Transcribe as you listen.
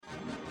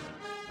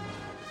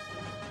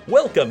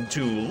Welcome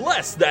to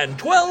Less Than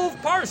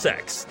 12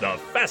 Parsecs, the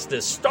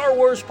fastest Star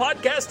Wars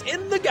podcast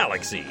in the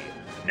galaxy.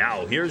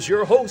 Now here's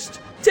your host,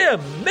 Tim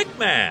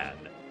McMahon.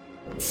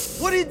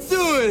 What are you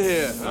doing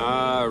here?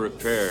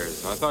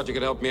 Repairs. I thought you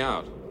could help me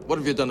out. What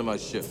have you done to my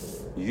ship?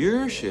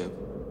 Your ship?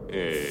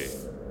 Hey,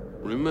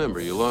 remember,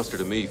 you lost her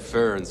to me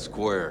fair and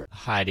square.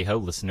 Hi-de-ho,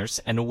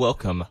 listeners, and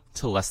welcome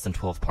to Less Than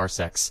 12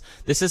 Parsecs.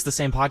 This is the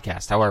same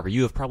podcast. However,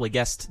 you have probably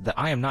guessed that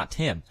I am not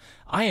Tim.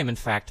 I am, in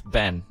fact,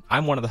 Ben.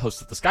 I'm one of the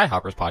hosts of the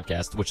Skyhoppers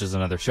Podcast, which is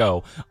another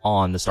show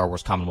on the Star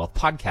Wars Commonwealth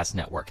Podcast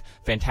Network.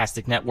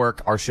 Fantastic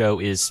network. Our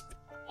show is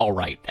all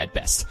right at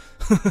best.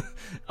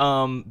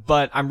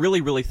 But I'm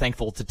really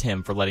thankful to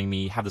Tim for letting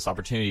me have this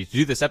opportunity to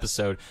do this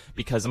episode,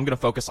 because I'm going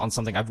to focus on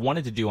something I've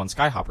wanted to do on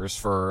Skyhoppers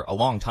for a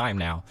long time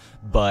now,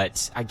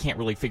 but I can't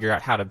really figure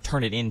out how to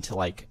turn it into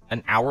like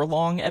an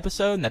hour-long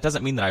episode, and that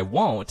doesn't mean that I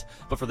won't,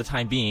 but for the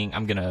time being,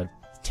 I'm going to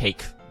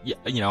take,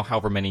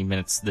 however many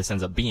minutes this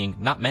ends up being,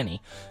 not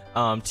many,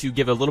 to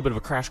give a little bit of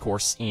a crash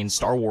course in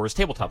Star Wars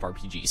tabletop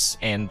RPGs.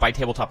 And by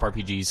tabletop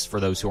RPGs,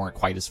 for those who aren't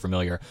quite as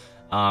familiar,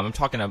 I'm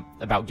talking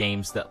about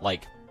games that,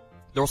 like,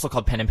 they're also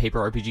called pen and paper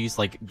RPGs,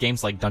 like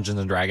games like Dungeons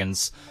and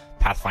Dragons,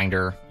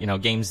 Pathfinder,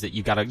 games that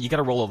you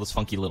gotta roll all those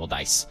funky little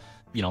dice,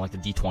 like the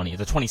D20,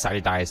 the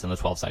 20-sided dice and the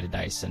 12-sided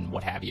dice and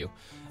what have you.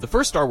 The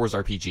first Star Wars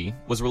RPG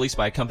was released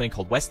by a company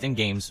called West End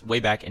Games way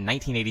back in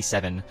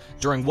 1987,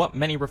 during what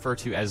many refer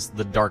to as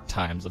the dark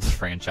times of the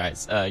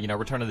franchise.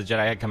 Return of the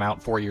Jedi had come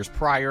out 4 years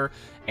prior,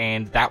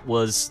 and that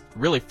was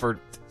really, for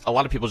a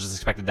lot of people, just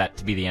expected that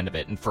to be the end of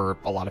it, and for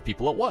a lot of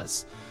people it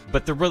was.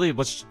 But there really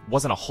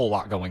wasn't a whole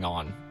lot going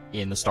on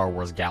in the Star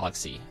Wars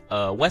galaxy.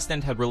 West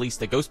End had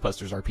released a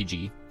Ghostbusters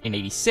RPG in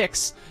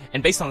 '86,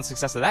 and based on the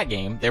success of that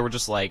game, they were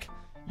just like,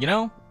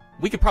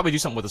 we could probably do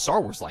something with a Star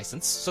Wars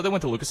license. So they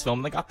went to Lucasfilm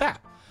and they got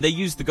that. They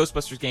used the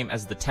Ghostbusters game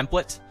as the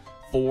template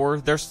for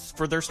their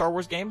Star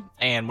Wars game,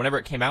 and whenever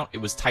it came out, it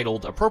was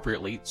titled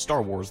appropriately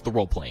Star Wars: The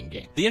Role-Playing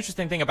Game. The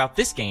interesting thing about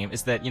this game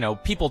is that,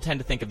 people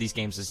tend to think of these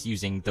games as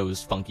using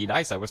those funky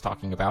dice I was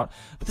talking about,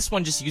 but this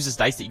one just uses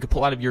dice that you could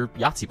pull out of your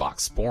Yahtzee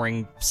box,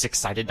 boring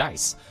 6-sided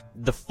dice.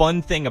 The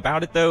fun thing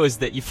about it, though, is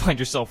that you find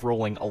yourself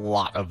rolling a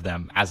lot of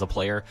them as a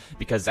player,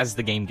 because as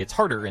the game gets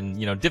harder and,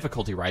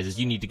 difficulty rises,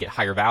 you need to get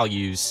higher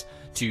values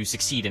to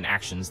succeed in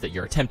actions that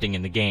you're attempting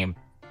in the game.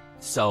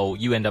 So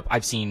you end up,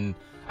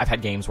 I've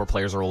had games where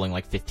players are rolling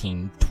like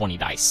 15, 20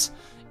 dice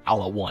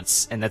all at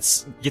once, and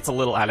gets a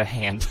little out of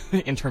hand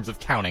in terms of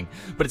counting,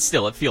 but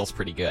it feels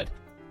pretty good.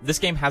 This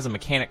game has a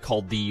mechanic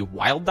called the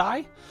Wild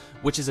Die,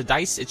 which is a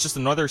dice. It's just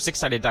another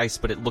 6-sided dice,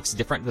 but it looks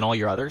different than all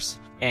your others.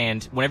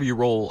 And whenever you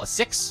roll a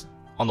 6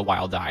 on the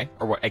Wild Die,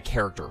 or what a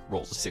character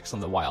rolls a 6 on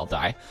the Wild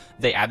Die,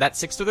 they add that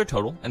 6 to their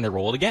total, and they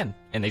roll it again.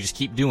 And they just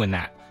keep doing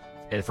that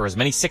for as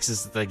many 6s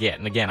as they get.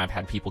 And again, I've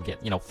had people get,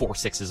 4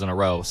 6s in a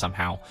row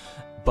somehow.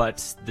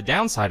 But the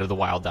downside of the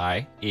Wild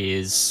Die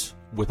is,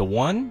 with a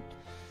 1,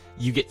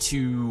 you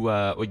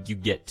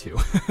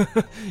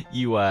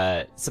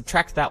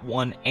subtract that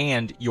 1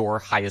 and your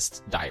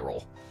highest die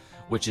roll,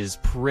 which is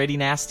pretty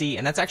nasty,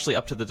 and that's actually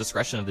up to the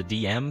discretion of the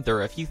DM. There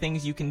are a few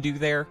things you can do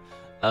there,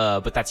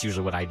 but that's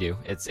usually what I do.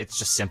 It's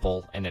just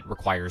simple, and it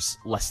requires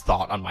less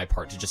thought on my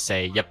part to just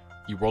say, yep,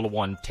 you roll a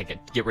 1, take it,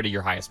 get rid of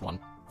your highest one.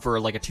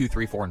 For like a 2,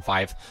 3, 4, and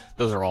 5,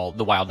 those are all,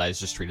 the Wild Die is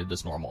just treated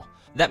as normal.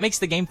 That makes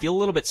the game feel a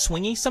little bit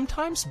swingy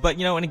sometimes, but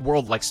in a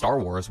world like Star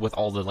Wars, with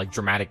all the like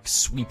dramatic,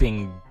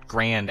 sweeping,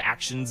 grand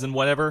actions and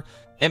whatever,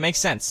 it makes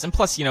sense. And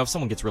plus, if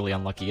someone gets really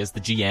unlucky as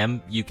the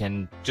GM, you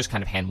can just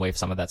kind of hand wave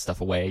some of that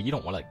stuff away. You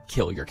don't want to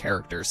kill your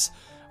characters.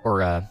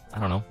 Or, I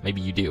don't know,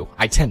 maybe you do.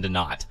 I tend to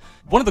not.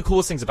 One of the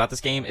coolest things about this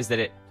game is that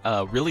it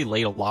really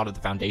laid a lot of the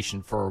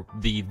foundation for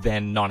the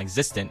then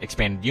non-existent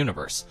expanded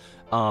universe.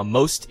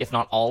 Most, if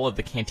not all, of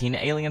the Cantina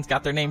aliens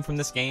got their name from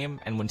this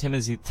game, and when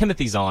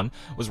Timothy Zahn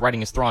was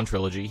writing his Thrawn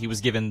trilogy, he was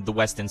given the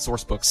West End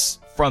sourcebooks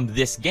from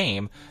this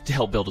game to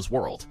help build his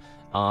world.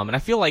 And I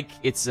feel like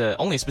it's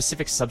only a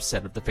specific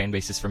subset of the fan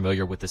base is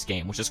familiar with this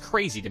game, which is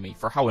crazy to me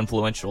for how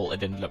influential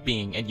it ended up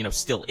being, and,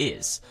 still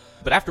is.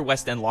 But after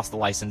West End lost the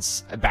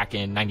license back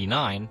in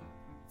 '99,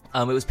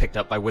 it was picked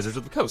up by Wizards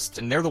of the Coast,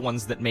 and they're the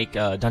ones that make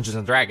Dungeons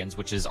and Dragons,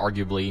 which is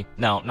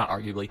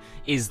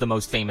is the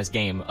most famous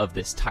game of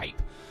this type.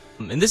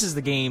 And this is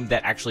the game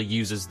that actually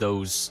uses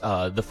those,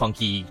 the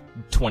funky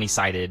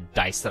 20-sided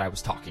dice that I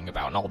was talking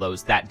about, and all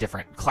that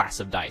different class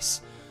of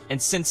dice.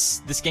 And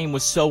since this game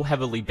was so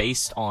heavily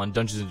based on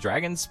Dungeons &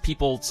 Dragons,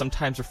 people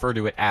sometimes refer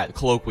to it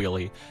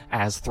colloquially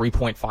as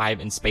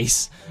 3.5 in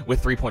space,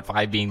 with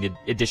 3.5 being the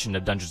edition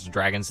of Dungeons &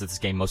 Dragons that this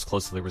game most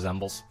closely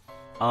resembles.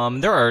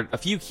 There are a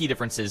few key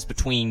differences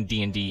between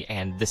D&D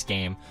and this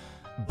game,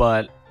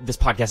 but this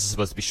podcast is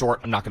supposed to be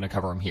short. I'm not going to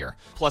cover them here.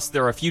 Plus,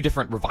 there are a few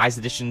different revised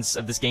editions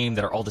of this game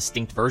that are all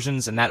distinct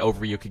versions, and that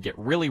overview could get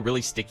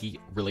really sticky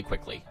really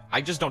quickly.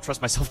 I just don't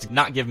trust myself to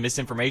not give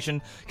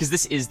misinformation, because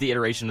this is the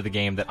iteration of the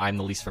game that I'm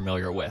the least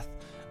familiar with.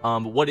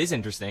 What is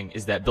interesting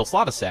is that Bill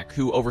Slotosek,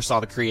 who oversaw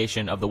the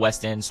creation of the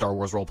West End Star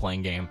Wars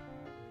role-playing game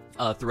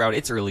throughout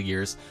its early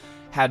years,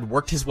 had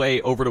worked his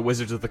way over to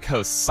Wizards of the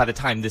Coast by the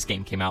time this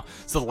game came out.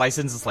 So the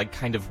license is like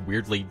kind of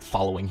weirdly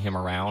following him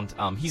around.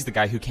 He's the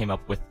guy who came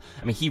up with,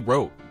 he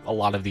wrote a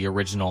lot of the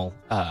original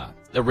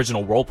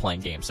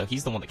role-playing games. So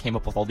he's the one that came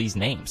up with all these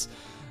names.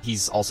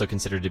 He's also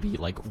considered to be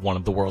like one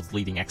of the world's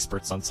leading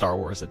experts on Star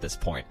Wars at this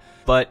point.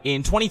 But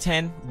in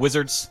 2010,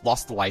 Wizards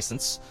lost the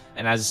license,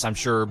 and as I'm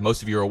sure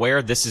most of you are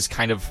aware, this is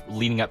kind of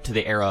leading up to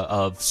the era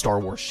of Star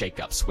Wars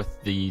shakeups with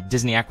the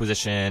Disney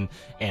acquisition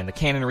and the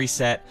canon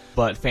reset,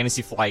 but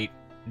Fantasy Flight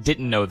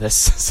didn't know this,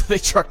 so they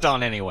trucked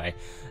on anyway.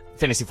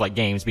 Fantasy Flight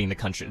Games being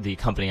the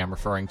company I'm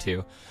referring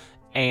to.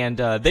 And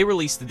they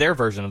released their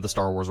version of the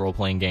Star Wars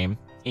role-playing game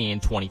in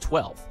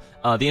 2012.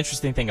 The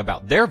interesting thing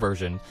about their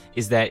version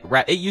is that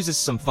it uses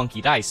some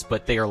funky dice,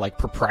 but they are like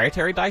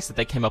proprietary dice that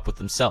they came up with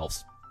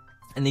themselves.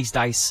 And these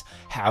dice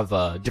have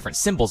different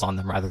symbols on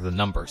them rather than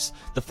numbers.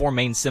 The 4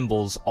 main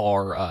symbols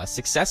are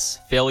success,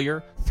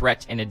 failure,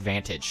 threat, and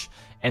advantage.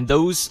 And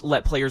those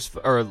let players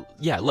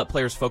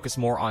focus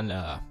more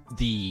on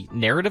the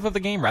narrative of the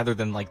game rather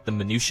than like the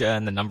minutia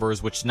and the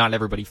numbers, which not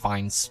everybody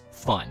finds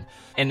fun.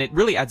 And it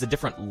really adds a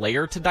different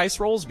layer to dice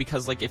rolls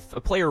because like if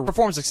a player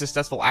performs a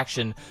successful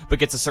action but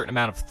gets a certain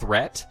amount of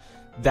threat,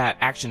 that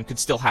action could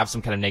still have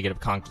some kind of negative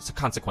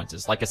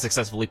consequences, like a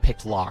successfully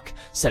picked lock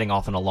setting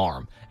off an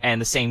alarm.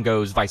 And the same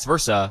goes vice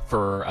versa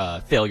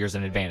for failures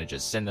and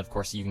advantages. And of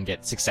course, you can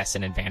get success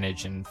and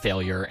advantage and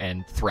failure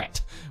and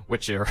threat,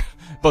 which are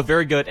both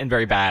very good and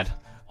very bad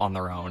on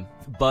their own.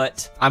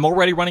 But I'm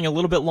already running a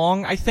little bit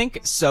long, I think,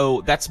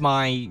 so that's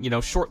my,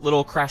 short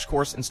little crash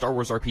course in Star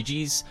Wars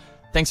RPGs.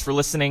 Thanks for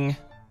listening.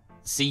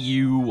 See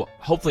you,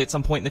 hopefully at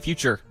some point in the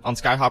future, on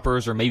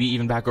Skyhoppers or maybe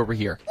even back over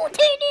here.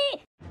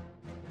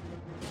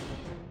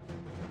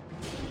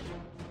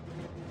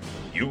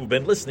 You've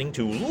been listening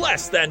to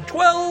Less Than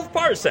 12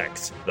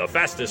 Parsecs, the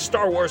fastest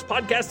Star Wars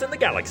podcast in the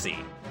galaxy.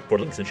 For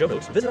links and show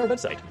notes, visit our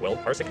website,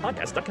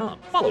 12parsecpodcast.com.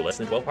 Follow Less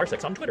Than 12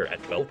 Parsecs on Twitter at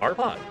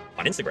 12parpod,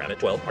 on Instagram at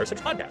 12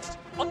 Parsecs Podcast,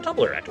 on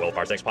Tumblr at 12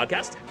 Parsecs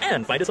Podcast,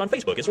 and find us on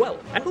Facebook as well.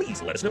 And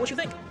please let us know what you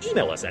think.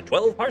 Email us at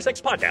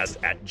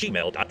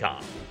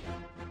 12parsecspodcast@gmail.com.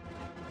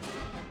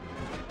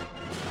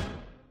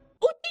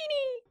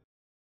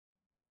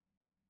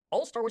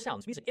 All Star Wars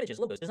sounds, music, images,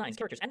 logos, designs,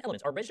 characters, and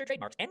elements are registered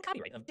trademarks and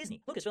copyright of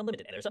Disney, Lucasfilm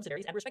Limited, and their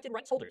subsidiaries and respective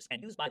rights holders,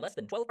 and used by Less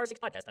Than 12 Parsecs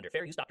Podcast under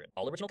fair use doctrine.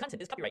 All original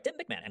content is copyright Tim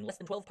McMahon and Less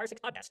Than 12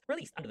 Parsecs Podcast,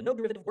 released under the No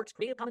Derivative Works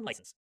Creative Commons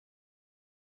license.